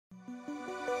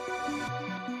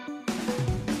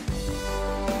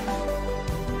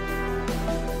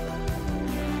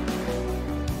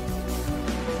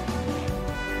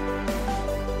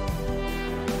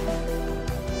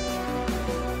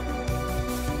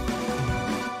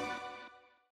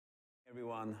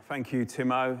everyone. Thank you,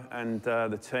 Timo, and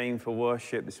the team for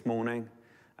worship this morning.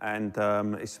 And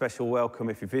a special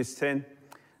welcome if you're visiting.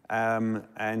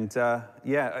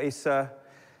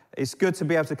 It's good to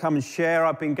be able to come and share.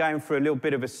 I've been going through a little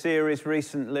bit of a series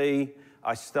recently.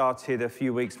 I started a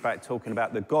few weeks back talking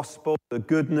about the gospel, the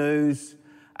good news,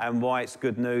 and why it's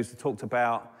good news. I talked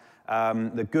about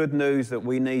the good news that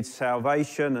we need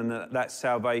salvation, and that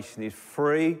salvation is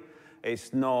free.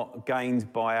 It's not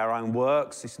gained by our own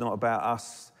works. It's not about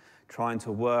us trying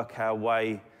to work our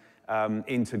way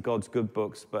into God's good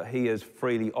books, but He has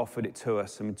freely offered it to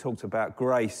us. And we talked about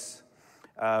grace.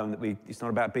 It's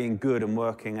not about being good and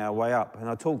working our way up. And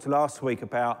I talked last week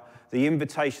about the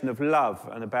invitation of love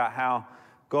and about how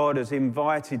God has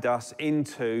invited us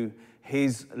into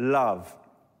His love.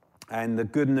 And the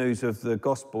good news of the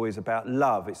gospel is about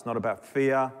love. It's not about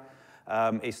fear.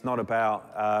 It's not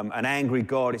about an angry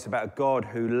God. It's about a God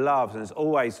who loves and has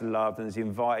always loved and has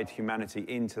invited humanity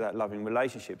into that loving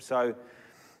relationship. So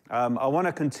I want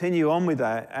to continue on with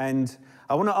that. And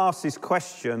I want to ask this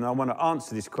question. I want to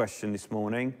answer this question this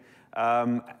morning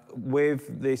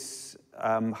with this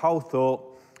whole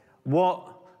thought. What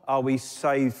are we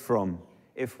saved from?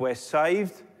 If we're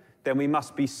saved, then we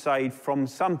must be saved from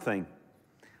something.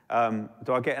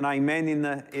 Do I get an amen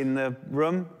in the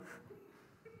room?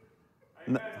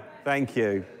 Thank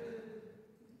you.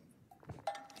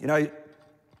 You know,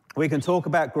 we can talk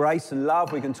about grace and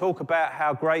love. We can talk about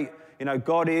how great,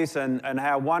 God is and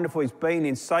how wonderful He's been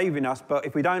in saving us. But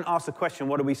if we don't ask the question,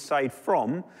 what are we saved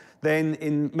from? Then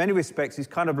in many respects, it's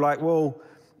kind of like, well,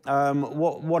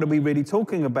 what are we really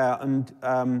talking about? And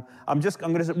I'm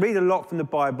going to read a lot from the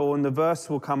Bible, and the verse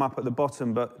will come up at the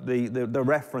bottom, but the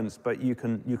reference, but you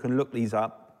can look these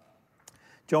up.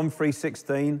 John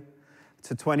 3:16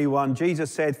 to 21,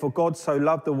 Jesus said, "For God so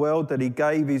loved the world that He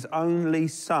gave His only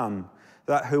Son,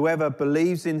 that whoever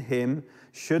believes in Him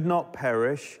should not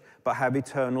perish, but have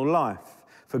eternal life.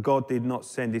 For God did not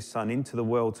send His Son into the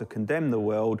world to condemn the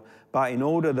world, but in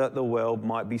order that the world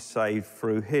might be saved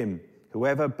through Him.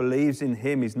 Whoever believes in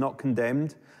Him is not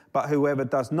condemned, but whoever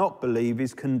does not believe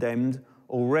is condemned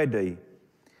already,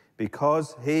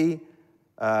 because he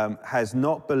has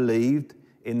not believed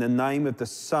in the name of the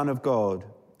Son of God.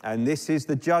 And this is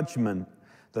the judgment.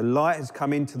 The light has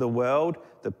come into the world.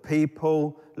 The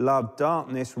people love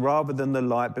darkness rather than the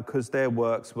light because their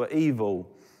works were evil."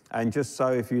 And just so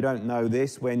if you don't know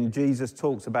this, when Jesus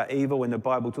talks about evil, when the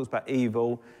Bible talks about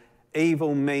evil,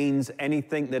 evil means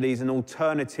anything that is an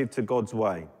alternative to God's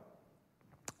way.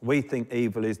 We think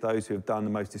evil is those who have done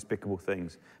the most despicable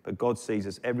things, but God sees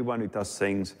as everyone who does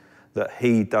things that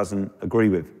He doesn't agree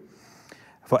with.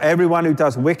 "For everyone who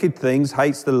does wicked things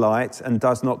hates the light and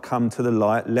does not come to the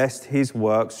light, lest his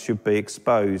works should be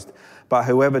exposed. But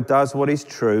whoever does what is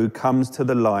true comes to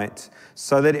the light,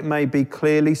 so that it may be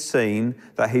clearly seen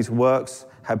that his works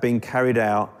have been carried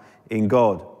out in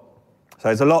God." So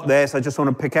there's a lot there, so I just want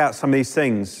to pick out some of these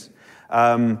things.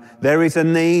 There is a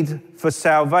need for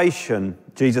salvation,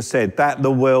 Jesus said, that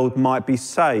the world might be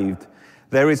saved.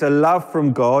 There is a love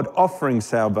from God offering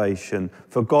salvation,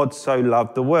 for God so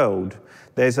loved the world.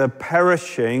 There's a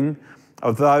perishing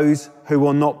of those who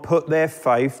will not put their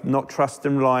faith, not trust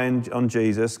and rely on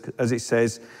Jesus, as it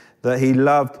says, that He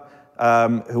loved,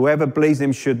 whoever believes in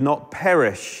Him should not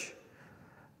perish.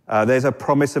 There's a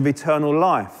promise of eternal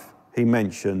life, He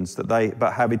mentions,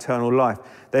 but have eternal life.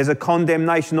 There's a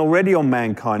condemnation already on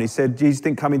mankind. He said, Jesus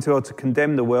didn't come into the world to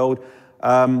condemn the world.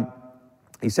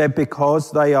 He said,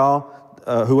 because they are,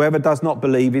 whoever does not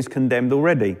believe is condemned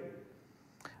already.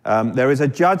 There is a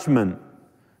judgment.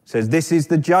 It says, this is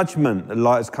the judgment, that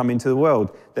light has come into the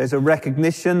world. There's a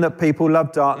recognition that people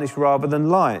love darkness rather than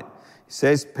light. It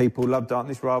says people love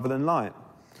darkness rather than light.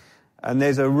 And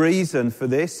there's a reason for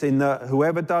this, in that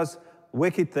whoever does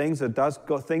wicked things or does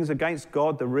things against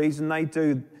God, the reason they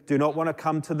do not want to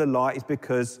come to the light is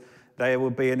because there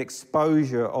will be an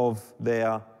exposure of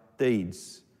their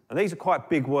deeds. And these are quite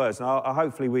big words, and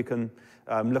hopefully we can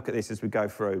look at this as we go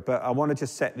through. But I want to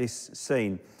just set this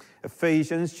scene.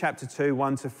 Ephesians chapter 2,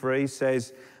 1-3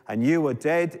 says, "And you were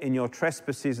dead in your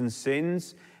trespasses and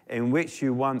sins, in which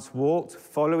you once walked,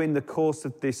 following the course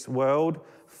of this world,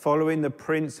 following the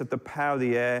prince of the power of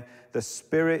the air, the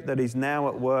spirit that is now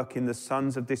at work in the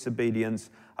sons of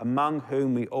disobedience, among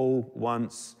whom we all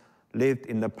once lived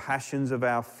in the passions of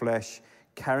our flesh,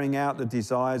 carrying out the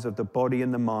desires of the body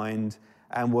and the mind,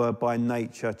 and were by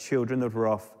nature children of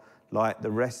wrath like the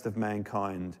rest of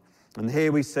mankind. And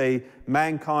here we see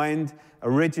mankind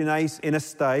originates in a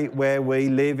state where we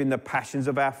live in the passions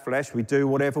of our flesh. We do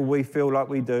whatever we feel like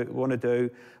we want to do.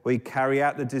 We carry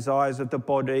out the desires of the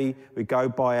body. We go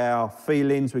by our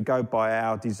feelings. We go by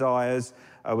our desires.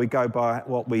 We go by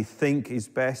what we think is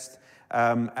best.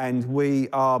 And we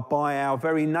are, by our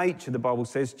very nature, the Bible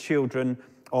says, children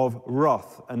of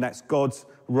wrath. And that's God's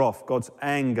wrath, God's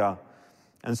anger.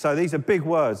 And so these are big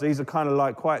words. These are kind of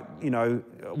like quite,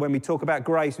 when we talk about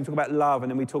grace, we talk about love, and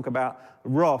then we talk about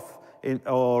wrath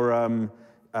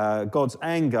God's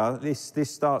anger.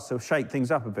 This starts to shake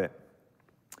things up a bit.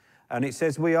 And it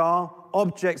says we are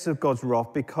objects of God's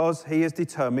wrath because he has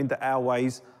determined that our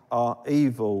ways are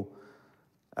evil.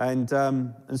 And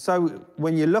so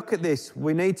when you look at this,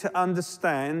 we need to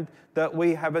understand that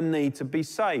we have a need to be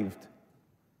saved.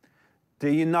 Do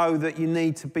you know that you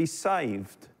need to be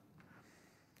saved?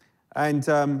 And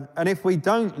if we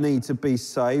don't need to be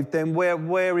saved, then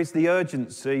where is the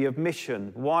urgency of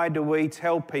mission? Why do we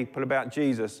tell people about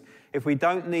Jesus? If we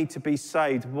don't need to be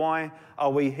saved, why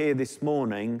are we here this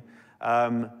morning?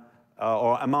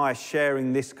 Or am I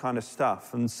sharing this kind of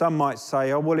stuff? And some might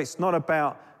say, oh, well, it's not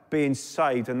about being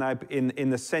saved in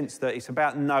the sense that it's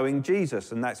about knowing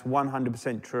Jesus, and that's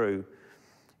 100% true.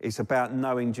 It's about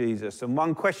knowing Jesus. And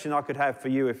one question I could have for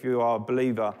you if you are a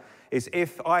believer is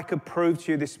if I could prove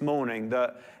to you this morning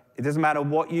that it doesn't matter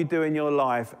what you do in your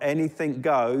life, anything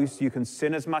goes, you can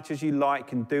sin as much as you like,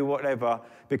 can do whatever,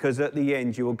 because at the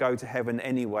end you will go to heaven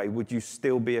anyway, would you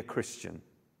still be a Christian?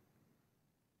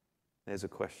 There's a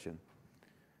question.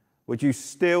 Would you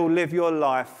still live your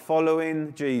life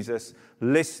following Jesus,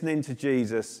 listening to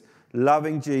Jesus,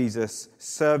 loving Jesus,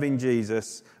 serving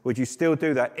Jesus? Would you still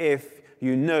do that if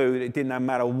you knew that it didn't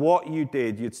matter what you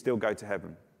did, you'd still go to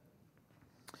heaven?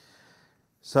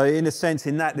 So in a sense,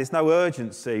 in that, there's no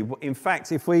urgency. In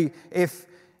fact, if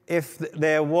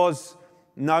there was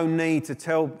no need to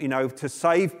to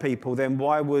save people, then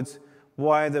why would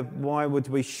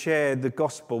we share the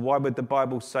gospel? Why would the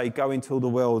Bible say, go into all the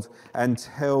world and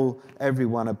tell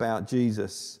everyone about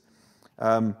Jesus?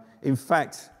 In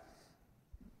fact,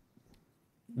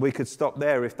 we could stop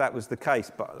there if that was the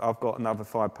case, but I've got another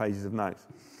 5 pages of notes.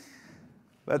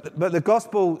 But the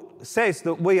gospel says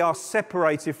that we are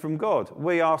separated from God.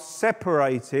 We are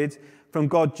separated from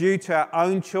God due to our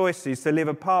own choices to live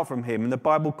apart from him. And the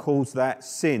Bible calls that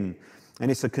sin. And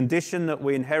it's a condition that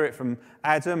we inherit from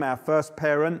Adam, our first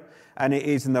parent. And it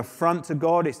is an affront to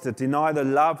God. It's to deny the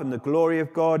love and the glory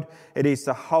of God. It is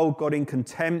to hold God in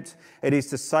contempt. It is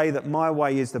to say that my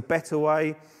way is the better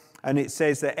way. And it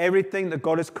says that everything that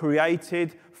God has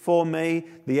created for me,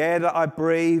 the air that I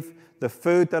breathe, the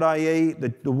food that I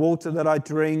eat, the water that I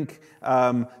drink,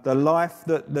 the life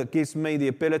that gives me the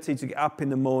ability to get up in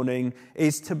the morning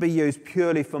is to be used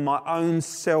purely for my own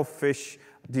selfish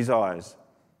desires.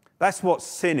 That's what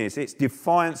sin is. It's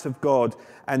defiance of God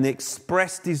and the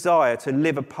expressed desire to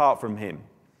live apart from him.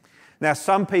 Now,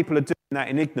 some people are doing that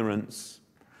in ignorance,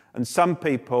 and some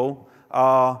people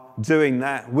are doing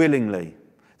that willingly.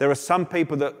 There are some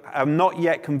people that are not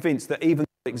yet convinced that even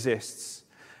God exists.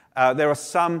 There are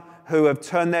some who have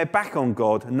turned their back on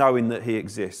God, knowing that he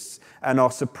exists, and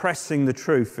are suppressing the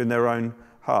truth in their own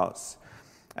hearts.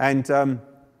 But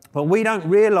we don't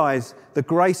realize the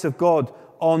grace of God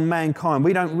on mankind.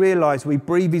 We don't realize we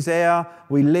breathe his air,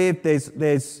 we live.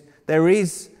 There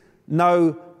is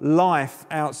no life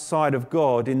outside of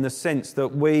God in the sense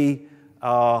that we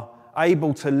are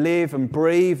able to live and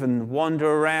breathe and wander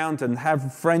around and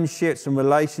have friendships and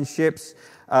relationships.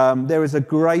 There is a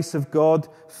grace of God.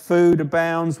 Food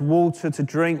abounds, water to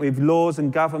drink. With laws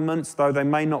and governments, though they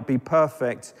may not be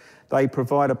perfect, they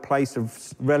provide a place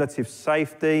of relative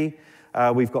safety.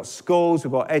 We've got schools,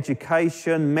 we've got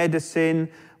education, medicine,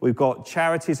 we've got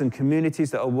charities and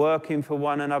communities that are working for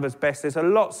one another's best. There's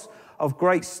lots of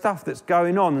great stuff that's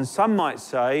going on. And some might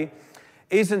say,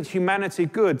 isn't humanity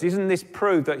good? Isn't this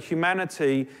proof that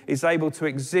humanity is able to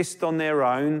exist on their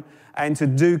own and to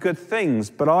do good things?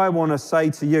 But I want to say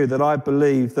to you that I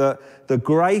believe that the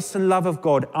grace and love of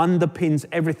God underpins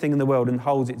everything in the world and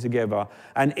holds it together.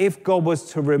 And if God was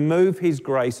to remove his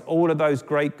grace, all of those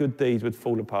great good deeds would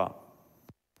fall apart.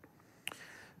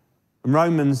 In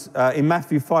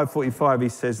Matthew 5:45, he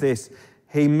says this: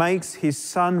 he makes his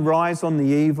sun rise on the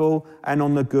evil and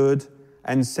on the good,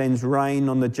 and sends rain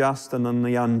on the just and on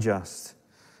the unjust.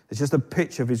 It's just a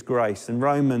picture of his grace. In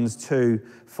Romans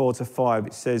 2:4-5,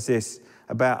 it says this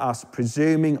about us: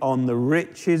 presuming on the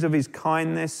riches of his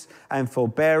kindness and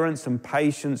forbearance and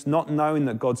patience, not knowing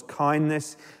that God's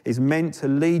kindness is meant to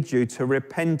lead you to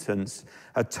repentance,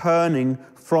 a turning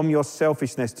from your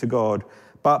selfishness to God,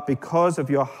 But because of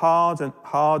your hard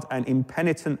and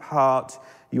impenitent heart,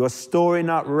 you are storing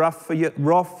up wrath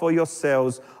for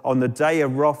yourselves on the day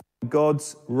of wrath.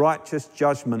 God's righteous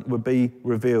judgment will be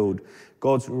revealed.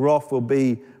 God's wrath will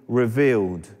be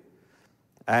revealed,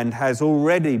 and has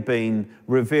already been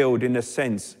revealed in a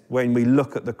sense when we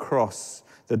look at the cross,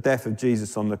 the death of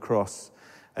Jesus on the cross.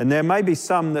 And there may be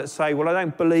some that say, well, I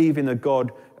don't believe in a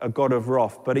God of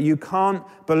wrath. But you can't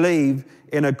believe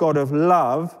in a God of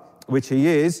love, which he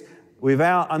is,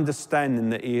 without understanding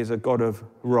that he is a God of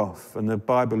wrath. And the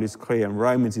Bible is clear, and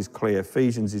Romans is clear,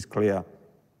 Ephesians is clear.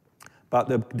 But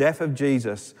the death of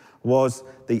Jesus was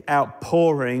the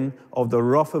outpouring of the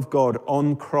wrath of God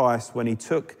on Christ when he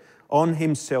took on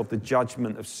himself the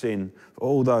judgment of sin for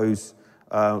all those,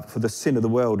 for the sin of the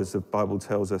world, as the Bible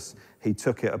tells us. He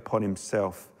took it upon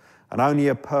himself. And only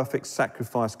a perfect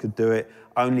sacrifice could do it.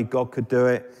 Only God could do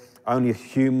it. Only a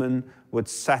human would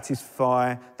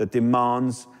satisfy the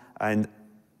demands, and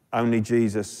only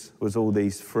Jesus was all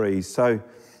these three. So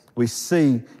we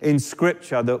see in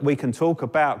Scripture that we can talk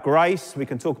about grace, we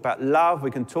can talk about love,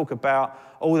 we can talk about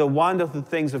all the wonderful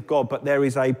things of God, but there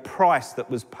is a price that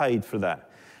was paid for that.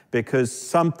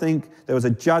 Because there was a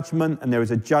judgment, and there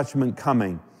is a judgment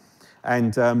coming.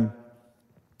 And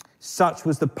such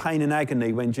was the pain and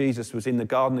agony when Jesus was in the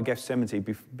Garden of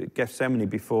Gethsemane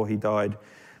before he died.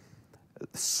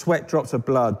 Sweat drops of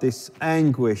blood, this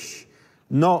anguish,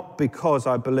 not because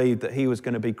I believed that he was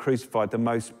going to be crucified, the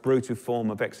most brutal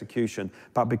form of execution,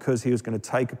 but because he was going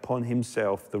to take upon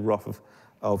himself the wrath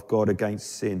of God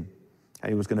against sin. And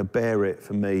he was going to bear it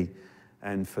for me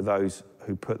and for those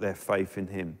who put their faith in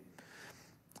him.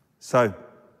 So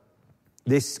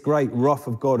this great wrath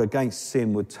of God against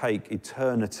sin would take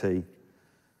eternity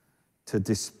to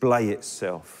display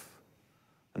itself.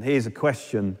 And here's a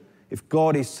question. If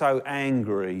God is so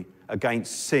angry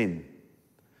against sin,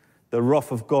 the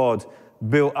wrath of God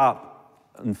built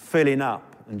up and filling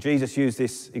up, and Jesus used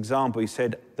this example, he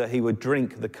said that he would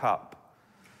drink the cup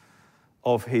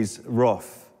of his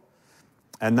wrath.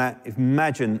 And that,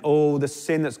 imagine all the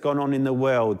sin that's gone on in the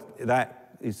world,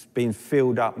 that is being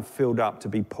filled up to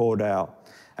be poured out.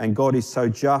 And God is so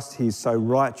just, he is so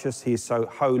righteous, he is so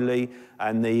holy,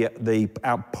 and the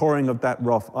outpouring of that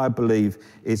wrath, I believe,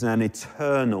 is an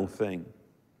eternal thing.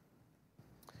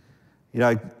 You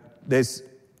know,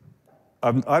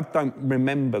 I don't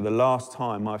remember the last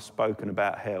time I've spoken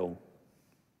about hell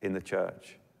in the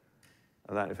church.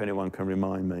 I don't know if anyone can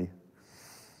remind me.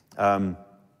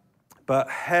 But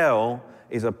hell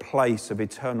is a place of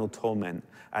eternal torment,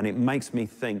 and it makes me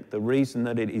think the reason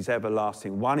that it is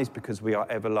everlasting, one is because we are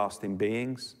everlasting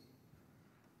beings,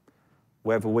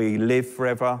 whether we live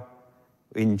forever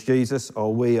in Jesus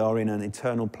or we are in an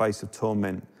eternal place of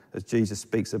torment, as Jesus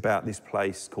speaks about this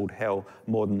place called hell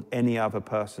more than any other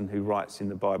person who writes in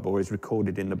the Bible or is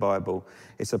recorded in the Bible.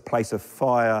 It's a place of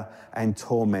fire and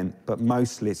torment, but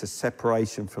mostly it's a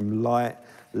separation from light,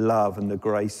 love, and the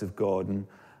grace of God.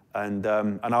 And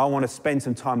I want to spend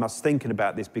some time us thinking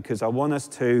about this, because I want us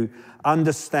to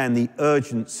understand the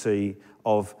urgency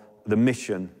of the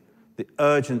mission, the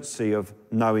urgency of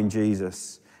knowing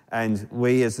Jesus. And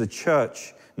we as the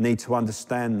church need to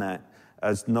understand that,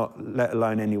 as not let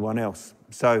alone anyone else.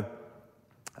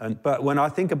 But when I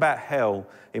think about hell,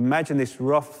 imagine this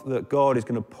wrath that God is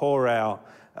going to pour out,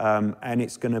 and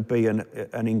it's going to be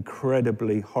an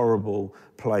incredibly horrible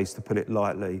place, to put it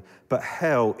lightly. But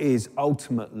hell is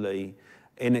ultimately,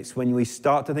 and it's when we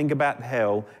start to think about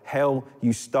hell,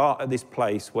 you start at this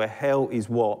place where hell is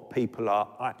what people are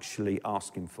actually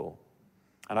asking for.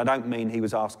 And I don't mean he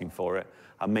was asking for it.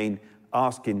 I mean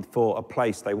asking for a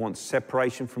place. They want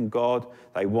separation from God.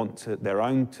 They want to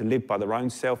live by their own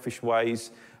selfish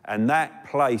ways. And that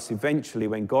place, eventually,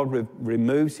 when God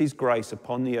removes his grace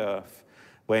upon the earth,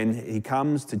 when he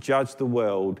comes to judge the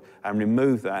world and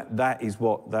remove that is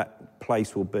what that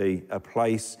place will be, a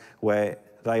place where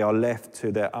they are left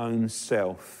to their own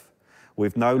self,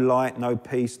 with no light, no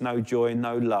peace, no joy,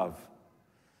 no love.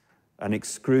 An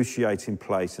excruciating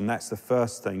place, and that's the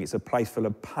first thing. It's a place full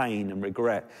of pain and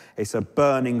regret. It's a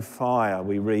burning fire,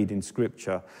 we read in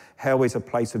Scripture. Hell is a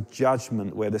place of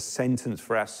judgment where the sentence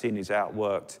for our sin is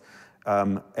outworked,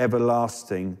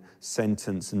 everlasting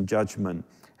sentence and judgment.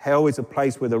 Hell is a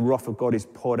place where the wrath of God is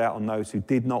poured out on those who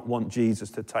did not want Jesus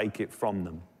to take it from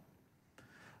them.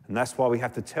 And that's why we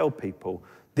have to tell people,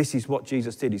 this is what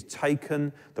Jesus did. He's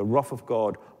taken the wrath of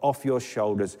God off your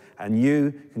shoulders, and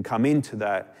you can come into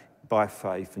that by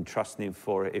faith and trust in him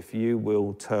for it if you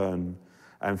will turn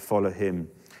and follow him.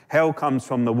 Hell comes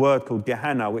from the word called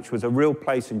Gehenna, which was a real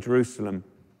place in Jerusalem.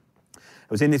 It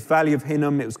was in this valley of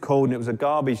Hinnom, it was called, and it was a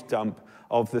garbage dump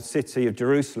of the city of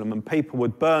Jerusalem, and people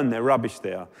would burn their rubbish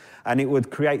there, and it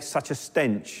would create such a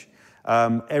stench.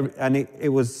 And it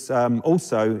was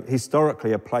also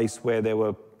historically a place where there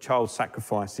were child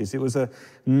sacrifices. It was a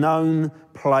known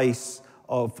place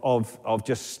of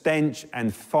just stench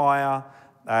and fire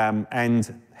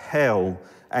and hell.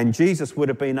 And Jesus would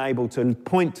have been able to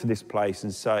point to this place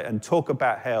and talk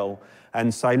about hell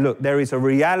and say, look, there is a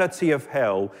reality of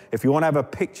hell. If you want to have a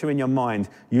picture in your mind,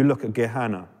 you look at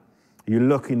Gehenna. You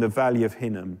look in the valley of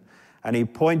Hinnom. And he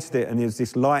pointed it, and there's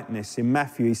this likeness. In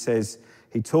Matthew,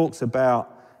 he talks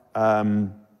about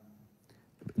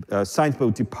saints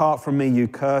will depart from me, you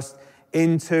cursed,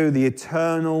 into the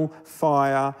eternal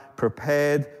fire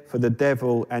prepared for the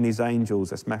devil and his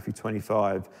angels. That's Matthew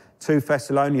 25. 2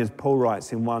 Thessalonians, Paul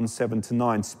writes in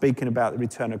 1:7-9, speaking about the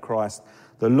return of Christ.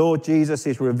 The Lord Jesus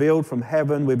is revealed from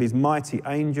heaven with his mighty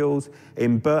angels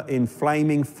in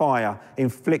flaming fire,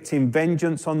 inflicting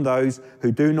vengeance on those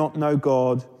who do not know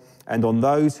God and on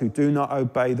those who do not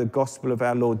obey the gospel of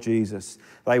our Lord Jesus.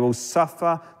 They will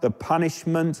suffer the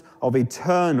punishment of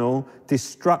eternal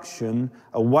destruction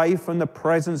away from the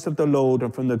presence of the Lord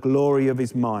and from the glory of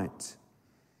his might.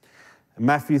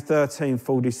 Matthew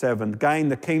 13:47. Again,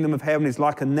 the kingdom of heaven is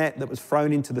like a net that was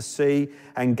thrown into the sea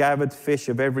and gathered fish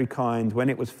of every kind. When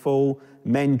it was full,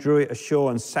 men drew it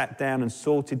ashore and sat down and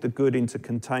sorted the good into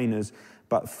containers,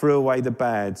 but threw away the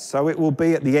bad. So it will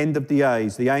be at the end of the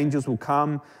age. The angels will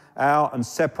come out and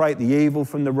separate the evil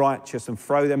from the righteous and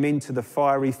throw them into the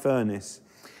fiery furnace.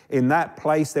 In that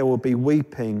place there will be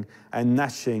weeping and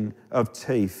gnashing of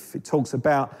teeth. It talks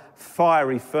about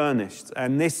fiery furnace,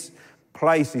 and this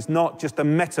place is not just a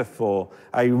metaphor,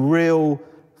 a real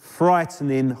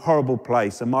frightening, horrible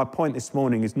place. And my point this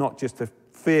morning is not just to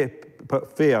fear,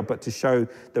 but to show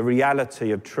the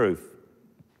reality of truth.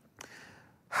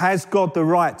 Has God the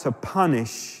right to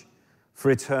punish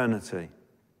for eternity?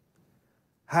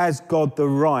 Has God the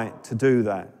right to do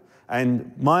that?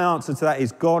 And my answer to that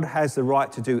is God has the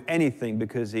right to do anything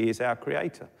because he is our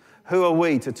creator. Who are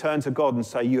we to turn to God and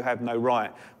say, you have no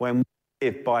right, when we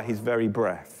live by his very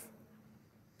breath?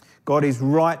 God is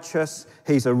righteous,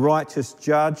 he's a righteous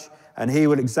judge, and he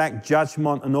will exact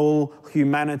judgment on all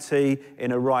humanity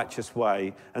in a righteous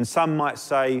way. And some might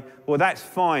say, well, that's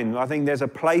fine. I think there's a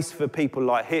place for people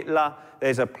like Hitler.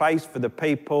 There's a place for the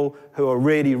people who are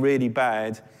really, really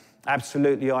bad.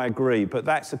 Absolutely, I agree. But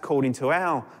that's according to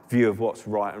our view of what's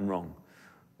right and wrong.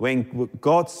 When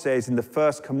God says in the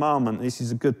first commandment, this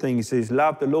is a good thing, he says,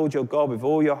 love the Lord your God with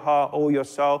all your heart, all your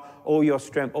soul, all your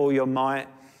strength, all your might.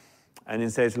 And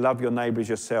it says, love your neighbour as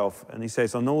yourself. And he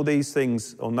says, on all these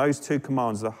things, on those two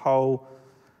commands, the whole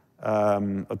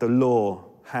of the law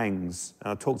hangs.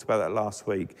 And I talked about that last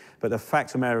week. But the fact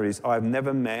of the matter is, I've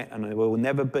never met and there will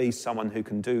never be someone who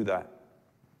can do that.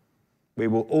 We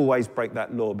will always break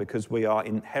that law because we are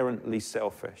inherently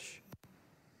selfish.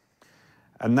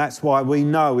 And that's why we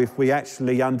know if we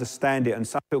actually understand it, and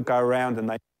some people go around and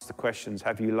they ask the questions,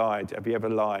 have you lied? Have you ever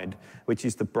lied? Which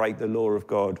is to break the law of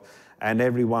God. And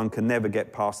everyone can never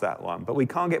get past that one. But we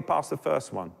can't get past the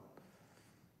first one.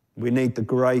 We need the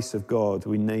grace of God.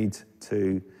 We need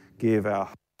to give our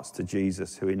hearts to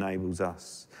Jesus who enables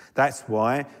us. That's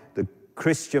why the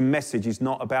Christian message is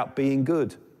not about being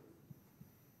good.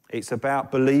 It's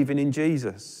about believing in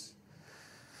Jesus.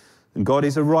 And God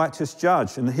is a righteous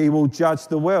judge, and he will judge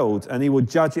the world, and he will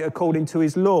judge it according to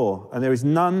his law. And there is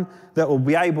none that will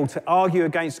be able to argue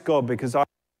against God, because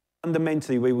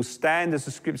fundamentally we will stand, as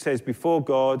the scripture says, before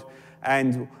God,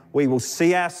 and we will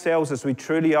see ourselves as we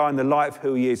truly are in the light of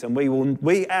who he is, and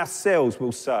we ourselves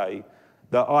will say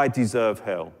that I deserve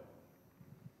hell.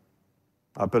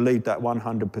 I believe that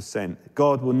 100%.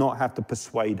 God will not have to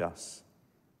persuade us.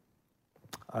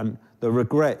 And the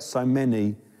regret so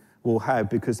many will have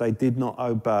because they did not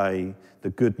obey the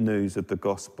good news of the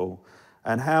gospel.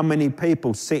 And how many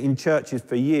people sit in churches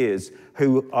for years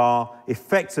who are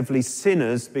effectively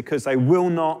sinners because they will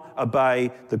not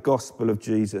obey the gospel of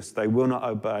Jesus. They will not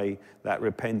obey that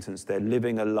repentance. They're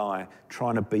living a lie,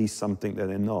 trying to be something that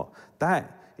they're not.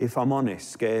 That, if I'm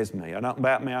honest, scares me. I don't know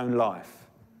about my own life,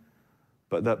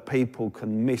 but that people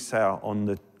can miss out on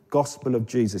the gospel of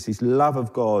Jesus, his love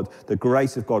of God, the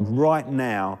grace of God right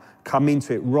now, come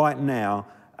into it right now,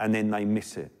 and then they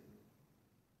miss it.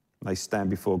 They stand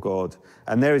before God.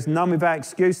 And there is none without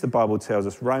excuse, the Bible tells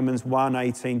us, Romans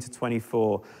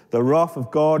 1:18-24. The wrath of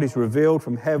God is revealed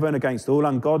from heaven against all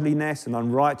ungodliness and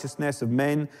unrighteousness of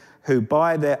men who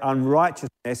by their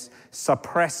unrighteousness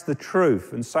suppress the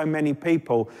truth. And so many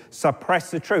people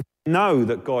suppress the truth. They know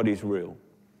that God is real.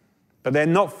 But they're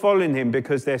not following him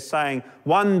because they're saying,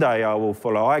 one day I will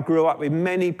follow. I grew up with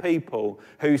many people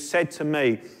who said to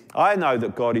me, I know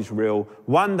that God is real.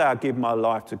 One day I'll give my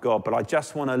life to God, but I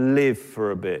just want to live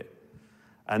for a bit.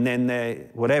 And then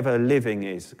whatever living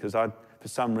is, because for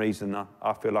some reason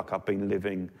I feel like I've been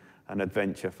living an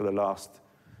adventure for the last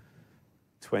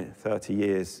 20, 30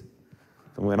 years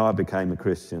from when I became a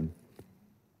Christian.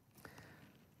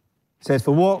 It says,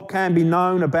 for what can be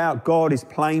known about God is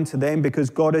plain to them because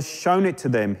God has shown it to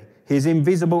them. His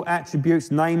invisible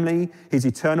attributes, namely his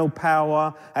eternal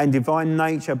power and divine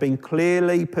nature, have been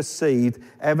clearly perceived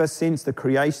ever since the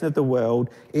creation of the world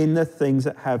in the things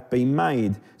that have been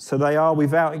made. So they are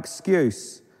without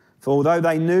excuse. For although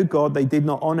they knew God, they did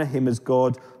not honor him as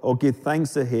God or give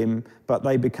thanks to him, but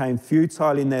they became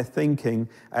futile in their thinking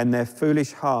and their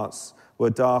foolish hearts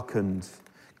were darkened.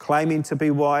 Claiming to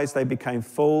be wise, they became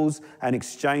fools and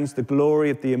exchanged the glory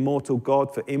of the immortal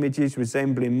God for images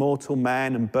resembling mortal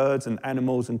man and birds and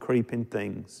animals and creeping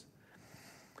things.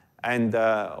 And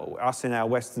us in our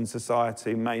Western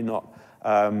society may not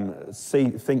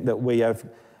think that we have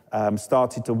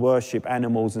started to worship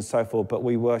animals and so forth, but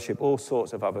we worship all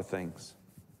sorts of other things.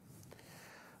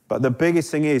 But the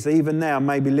biggest thing is, even now,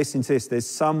 maybe listen to this, there's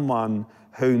someone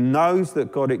who knows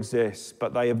that God exists,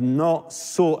 but they have not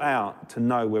sought out to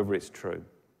know whether it's true.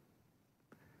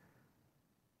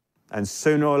 And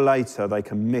sooner or later, they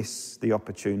can miss the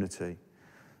opportunity.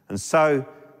 And so,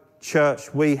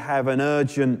 church, we have an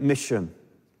urgent mission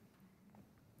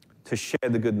to share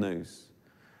the good news.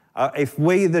 If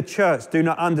we, the church, do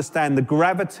not understand the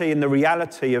gravity and the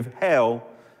reality of hell,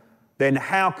 then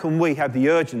how can we have the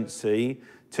urgency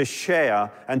to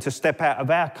share and to step out of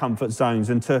our comfort zones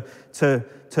and to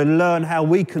learn how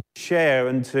we can share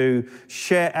and to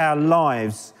share our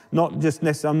lives? Not just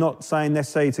necessarily, I'm not saying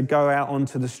necessarily to go out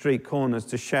onto the street corners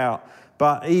to shout,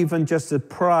 but even just to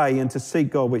pray and to seek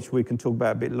God, which we can talk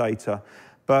about a bit later.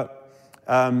 But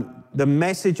the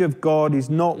message of God is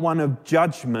not one of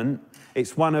judgment,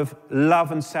 it's one of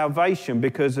love and salvation,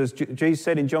 because as Jesus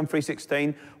said in John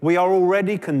 3:16, we are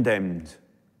already condemned.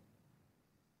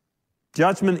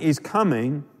 Judgment is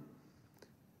coming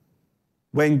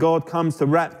when God comes to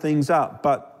wrap things up,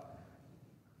 but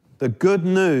the good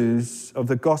news of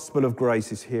the gospel of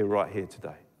grace is here, right here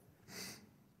today.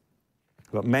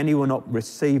 But many will not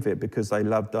receive it because they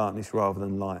love darkness rather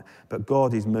than light. But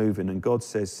God is moving, and God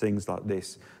says things like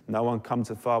this: no one comes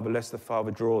to the Father lest the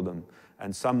Father draw them.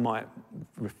 And some might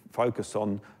focus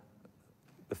on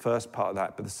the first part of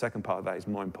that, but the second part of that is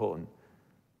more important,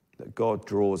 that God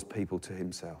draws people to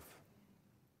himself.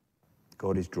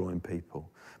 God is drawing people.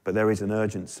 But there is an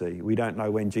urgency. We don't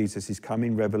know when Jesus is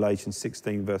coming. Revelation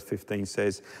 16 verse 15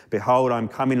 says, behold, I'm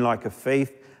coming like a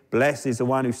thief. Blessed is the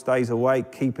one who stays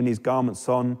awake, keeping his garments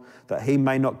on, that he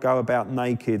may not go about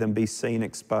naked and be seen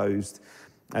exposed.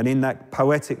 And in that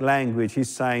poetic language,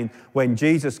 he's saying, when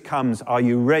Jesus comes, are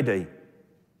you ready?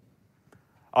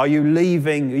 Are you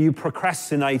leaving? Are you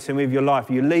procrastinating with your life?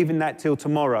 Are you leaving that till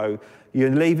tomorrow?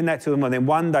 You're leaving that till tomorrow. Then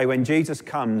one day when Jesus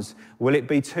comes, will it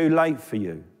be too late for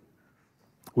you?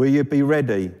 Will you be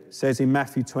ready? It says in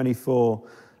Matthew 24,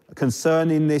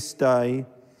 concerning this day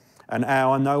and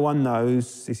hour no one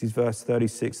knows, this is verse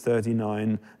 36,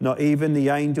 39, not even the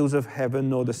angels of heaven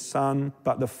nor the Son,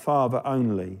 but the Father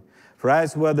only. For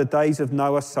as were the days of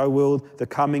Noah, so will the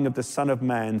coming of the Son of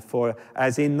Man. For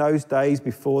as in those days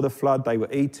before the flood, they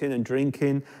were eating and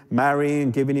drinking, marrying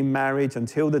and giving in marriage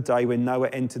until the day when Noah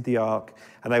entered the ark,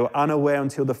 and they were unaware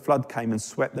until the flood came and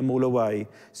swept them all away.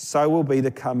 So will be the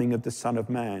coming of the Son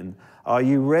of Man. Are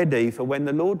you ready for when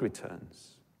the Lord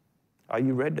returns? Are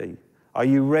you ready? Are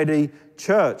you ready,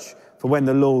 church, for when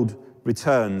the Lord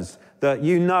returns? That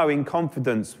you know in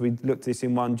confidence, we looked at this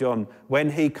in 1 John,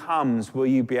 when he comes, will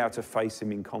you be able to face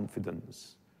him in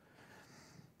confidence?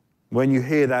 When you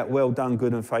hear that, well done,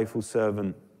 good and faithful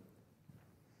servant,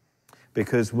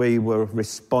 because we were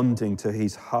responding to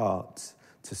his heart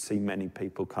to see many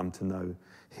people come to know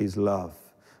his love.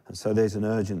 And so there's an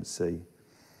urgency.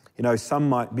 You know, some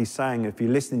might be saying, if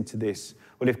you're listening to this,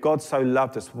 well, if God so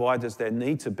loved us, why does there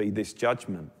need to be this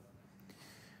judgment?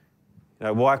 You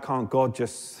know, why can't God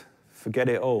just forget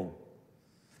it all?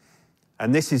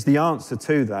 And this is the answer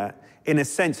to that. In a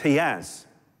sense, he has.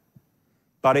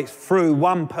 But it's through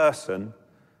one person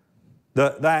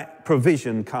that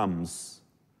provision comes,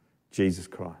 Jesus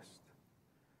Christ.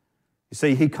 You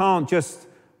see, he can't just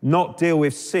not deal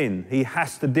with sin. He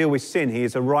has to deal with sin. He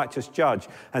is a righteous judge.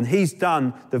 And he's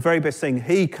done the very best thing.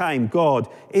 He came, God,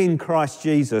 in Christ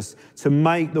Jesus, to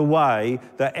make the way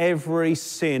that every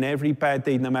sin, every bad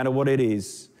deed, no matter what it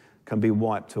is, can be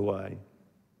wiped away.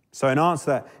 So in answer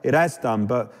to that, it has done,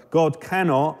 but God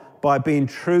cannot by being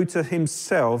true to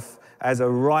himself as a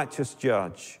righteous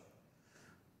judge,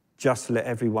 just let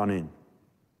everyone in.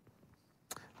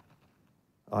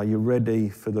 Are you ready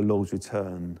for the Lord's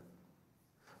return?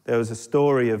 There was a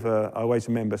story I always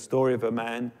remember, a story of a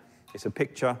man. It's a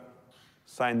picture,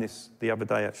 saying this the other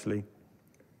day actually.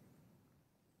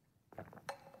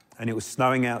 And it was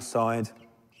snowing outside,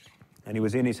 and he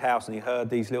was in his house, and he heard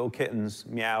these little kittens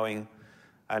meowing.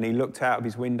 And he looked out of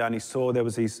his window, and he saw there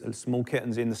was these small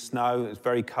kittens in the snow. It was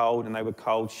very cold, and they were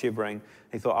cold, shivering.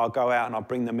 He thought, I'll go out and I'll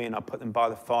bring them in. I'll put them by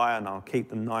the fire, and I'll keep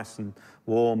them nice and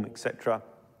warm, etc.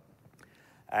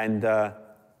 And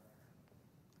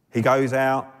he goes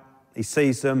out, he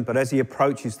sees them, but as he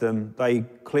approaches them, they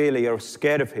clearly are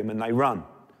scared of him, and they run.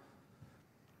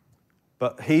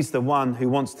 But he's the one who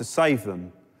wants to save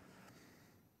them.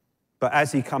 But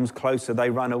as he comes closer, they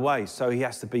run away. So he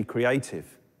has to be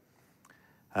creative.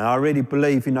 And I really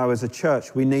believe, as a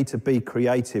church, we need to be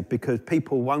creative because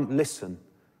people won't listen.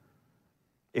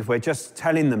 If we're just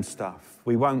telling them stuff,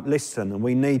 we won't listen. And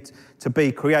we need to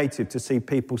be creative to see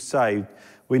people saved.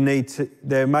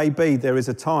 There is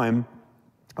a time,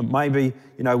 maybe,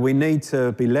 we need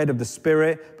to be led of the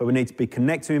Spirit, but we need to be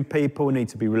connecting with people. We need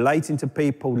to be relating to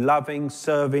people, loving,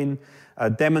 serving,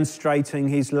 demonstrating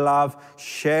his love,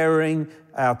 sharing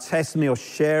our testimony or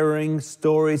sharing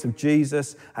stories of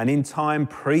Jesus, and in time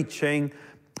preaching,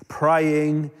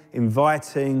 praying,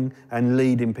 inviting, and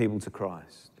leading people to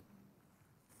Christ.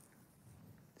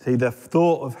 See, the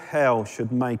thought of hell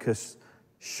should make us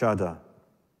shudder,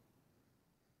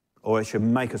 or it should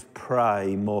make us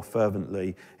pray more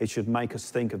fervently. It should make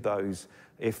us think of those,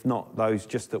 if not those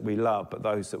just that we love, but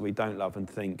those that we don't love, and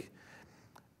think,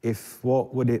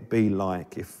 what would it be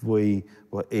like if we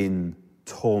were in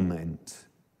torment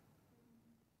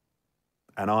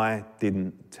and I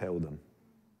didn't tell them?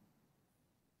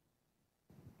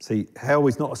 See, hell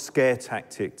is not a scare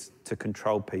tactic to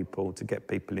control people, to get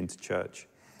people into church,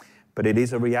 but it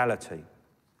is a reality.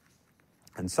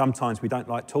 And sometimes we don't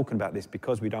like talking about this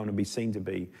because we don't want to be seen to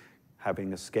be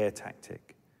having a scare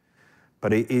tactic.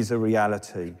 But it is a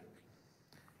reality.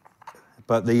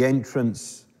 But the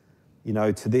entrance,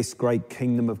 to this great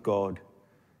kingdom of God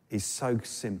is so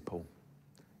simple.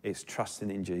 It's trusting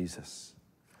in Jesus.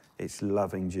 It's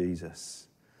loving Jesus.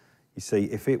 You see,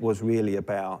 if it was really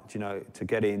about, to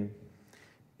get in,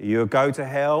 you'll go to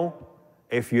hell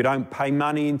if you don't pay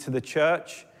money into the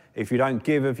church, if you don't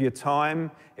give of your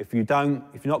time, if you're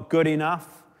not good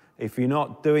enough, if you're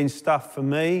not doing stuff for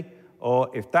me, or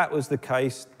if that was the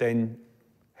case, then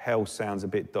hell sounds a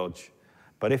bit dodgy.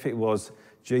 But if it was,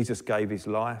 Jesus gave his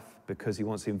life because he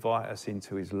wants to invite us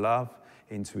into his love,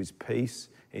 into his peace,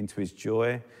 into his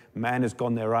joy. Man has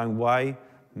gone their own way.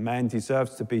 Man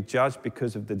deserves to be judged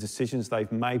because of the decisions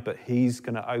they've made, but he's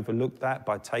going to overlook that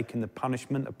by taking the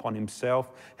punishment upon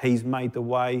himself. He's made the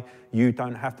way. You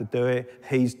don't have to do it.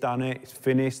 He's done it. It's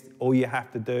finished. All you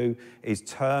have to do is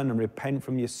turn and repent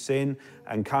from your sin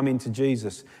and come into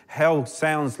Jesus. Hell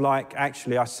sounds like,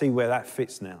 actually, I see where that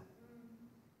fits now.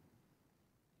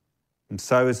 And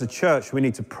so as a church, we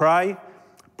need to pray,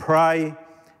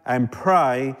 and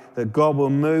pray that God will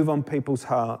move on people's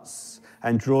hearts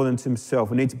and draw them to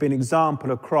himself. We need to be an example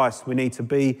of Christ. We need to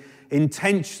be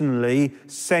intentionally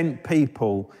sent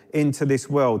people into this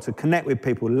world to connect with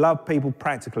people, love people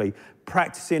practically,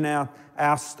 practicing our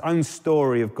own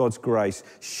story of God's grace,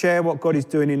 share what God is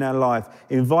doing in our life,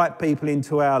 invite people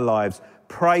into our lives,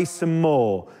 pray some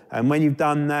more, and when you've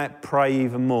done that, pray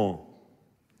even more.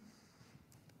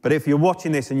 But if you're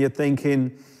watching this and you're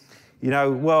thinking,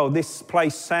 well, this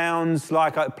place sounds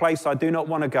like a place I do not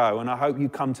want to go, and I hope you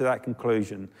come to that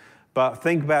conclusion. But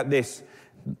think about this,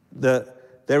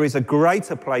 that there is a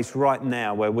greater place right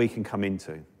now where we can come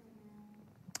into,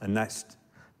 and that's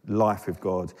life with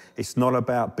God. It's not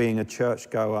about being a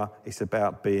churchgoer, it's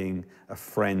about being a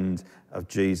friend of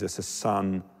Jesus, a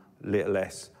son, little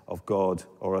s, of God,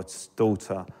 or a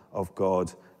daughter of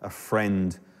God, a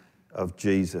friend of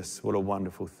Jesus. What a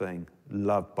wonderful thing,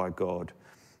 loved by God.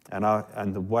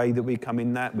 And the way that we come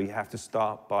in that, we have to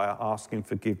start by asking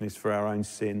forgiveness for our own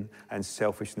sin and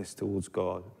selfishness towards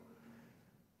God.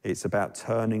 It's about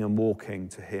turning and walking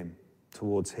to him,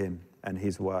 towards him and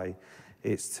his way.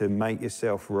 It's to make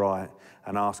yourself right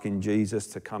and asking Jesus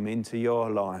to come into your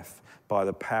life by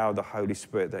the power of the Holy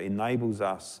Spirit that enables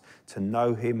us to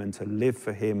know him and to live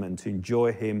for him and to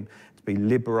enjoy him, to be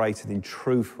liberated in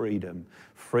true freedom.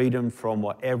 Freedom from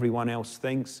what everyone else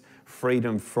thinks,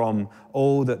 freedom from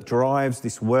all that drives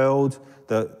this world,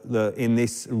 in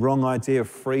this wrong idea of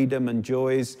freedom and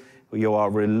joys. You are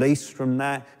released from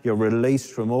that. You're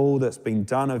released from all that's been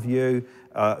done of you,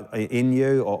 in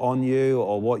you or on you,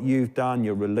 or what you've done.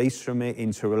 You're released from it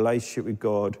into a relationship with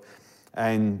God.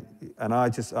 And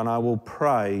I will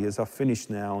pray as I finish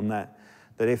now on that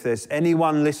if there's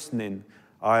anyone listening,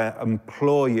 I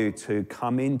implore you to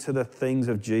come into the things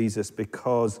of Jesus,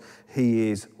 because he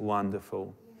is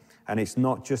wonderful. And it's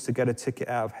not just to get a ticket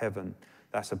out of heaven.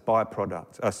 That's a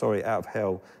byproduct. Out of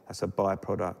hell. That's a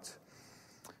byproduct.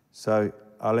 So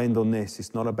I'll end on this.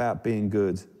 It's not about being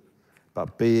good,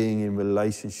 but being in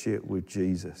relationship with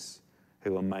Jesus,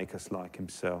 who will make us like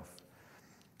himself.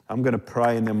 I'm going to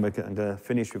pray, and then I'm going to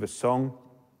finish with a song.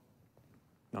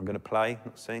 I'm going to play,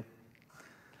 not sing.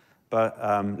 But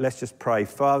let's just pray.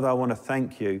 Father, I want to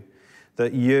thank you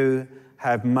that you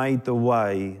have made the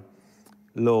way,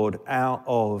 Lord, out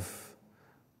of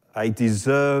a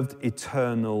deserved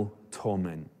eternal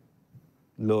torment.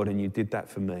 Lord, and you did that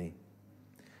for me.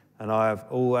 And I have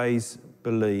always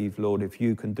believed, Lord, if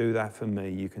you can do that for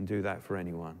me, you can do that for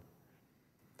anyone.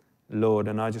 Lord,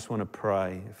 and I just want to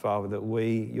pray, Father, that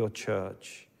we, your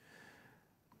church,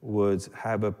 would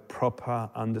have a proper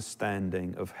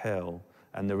understanding of hell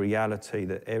and the reality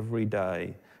that every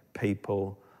day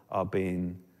people are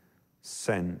being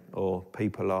sent or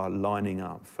people are lining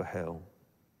up for hell.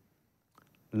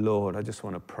 Lord, I just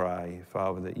want to pray,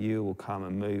 Father, that you will come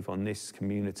and move on this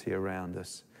community around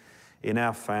us, in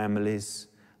our families,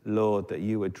 Lord, that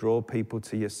you would draw people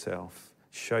to yourself,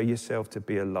 show yourself to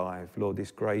be alive. Lord,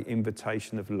 this great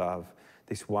invitation of love,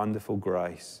 this wonderful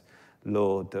grace,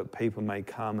 Lord, that people may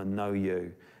come and know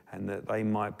you and that they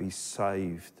might be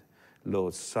saved,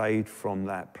 Lord, saved from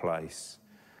that place.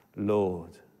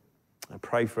 Lord, I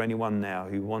pray for anyone now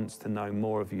who wants to know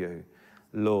more of you,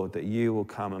 Lord, that you will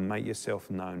come and make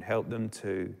yourself known. Help them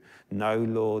to know,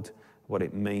 Lord, what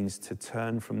it means to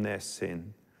turn from their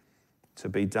sin, to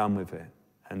be done with it,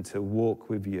 and to walk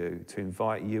with you, to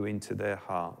invite you into their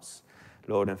hearts.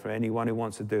 Lord, and for anyone who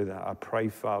wants to do that, I pray,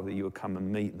 Father, that you will come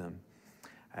and meet them.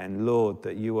 And Lord,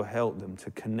 that you will help them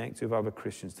to connect with other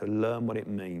Christians, to learn what it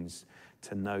means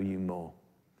to know you more.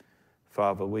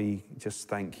 Father, we just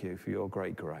thank you for your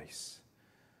great grace.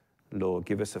 Lord,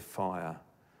 give us a fire,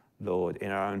 Lord,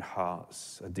 in our own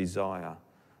hearts, a desire,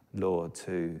 Lord,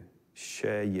 to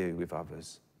share you with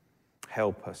others.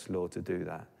 Help us, Lord, to do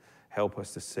that. Help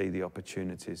us to see the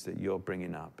opportunities that you're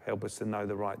bringing up. Help us to know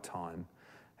the right time.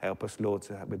 Help us, Lord,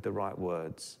 with the right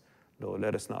words. Lord,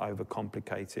 let us not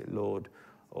overcomplicate it, Lord,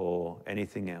 or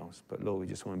anything else. But, Lord, we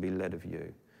just want to be led of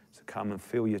you. So come and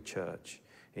fill your church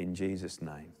in Jesus'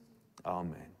 name.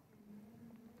 Amen.